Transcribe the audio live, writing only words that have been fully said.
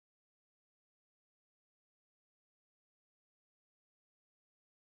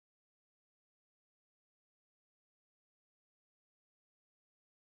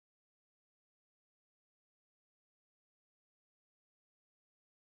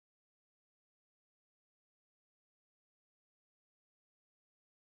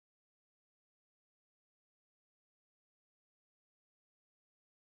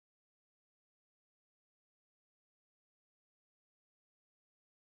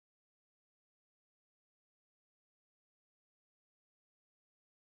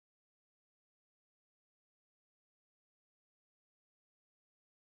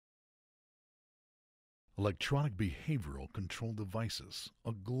Electronic behavioral control devices,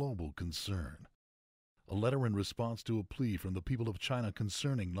 a global concern. A letter in response to a plea from the people of China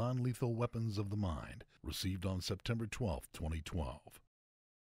concerning non-lethal weapons of the mind, received on September 12, 2012.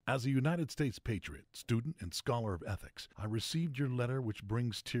 As a United States Patriot, student and scholar of ethics, I received your letter which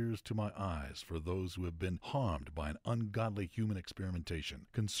brings tears to my eyes for those who have been harmed by an ungodly human experimentation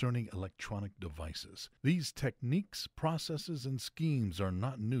concerning electronic devices. These techniques, processes, and schemes are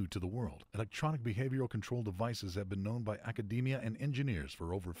not new to the world. Electronic behavioral control devices have been known by academia and engineers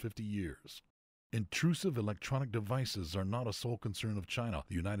for over 50 years. Intrusive electronic devices are not a sole concern of China,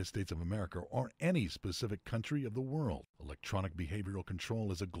 the United States of America, or any specific country of the world. Electronic behavioral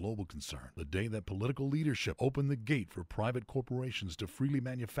control is a global concern. The day that political leadership opened the gate for private corporations to freely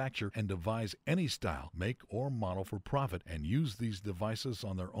manufacture and devise any style, make, or model for profit and use these devices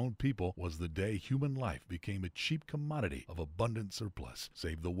on their own people was the day human life became a cheap commodity of abundant surplus,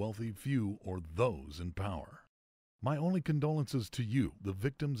 save the wealthy few or those in power. My only condolences to you, the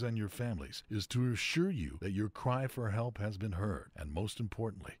victims and your families, is to assure you that your cry for help has been heard, and most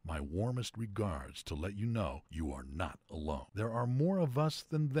importantly, my warmest regards to let you know you are not alone. There are more of us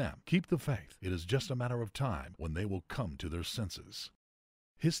than them. Keep the faith. It is just a matter of time when they will come to their senses.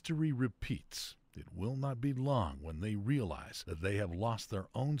 History repeats. It will not be long when they realize that they have lost their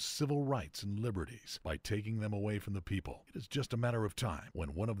own civil rights and liberties by taking them away from the people. It is just a matter of time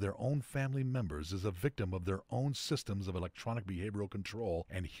when one of their own family members is a victim of their own systems of electronic behavioral control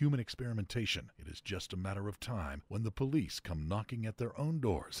and human experimentation. It is just a matter of time when the police come knocking at their own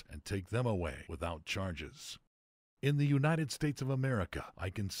doors and take them away without charges. In the United States of America, I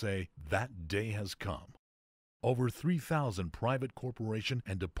can say that day has come. Over 3,000 private corporation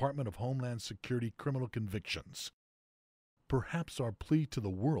and Department of Homeland Security criminal convictions. Perhaps our plea to the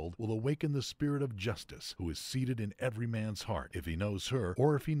world will awaken the spirit of justice, who is seated in every man's heart, if he knows her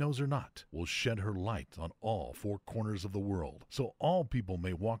or if he knows her not, will shed her light on all four corners of the world, so all people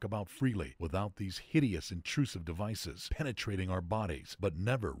may walk about freely without these hideous intrusive devices penetrating our bodies but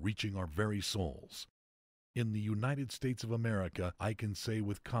never reaching our very souls. In the United States of America, I can say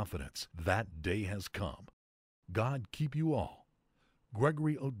with confidence, that day has come. God keep you all.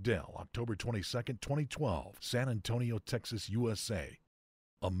 Gregory Odell, October 22, 2012, San Antonio, Texas, USA.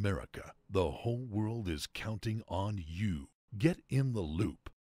 America, the whole world is counting on you. Get in the loop.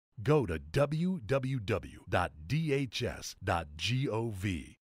 Go to www.dhs.gov.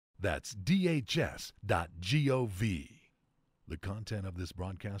 That's dhs.gov. The content of this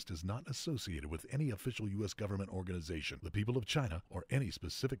broadcast is not associated with any official U.S. government organization, the people of China, or any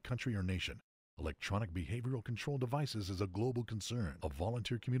specific country or nation. Electronic behavioral control devices is a global concern. A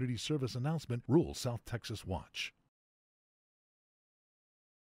volunteer community service announcement. Rural South Texas Watch.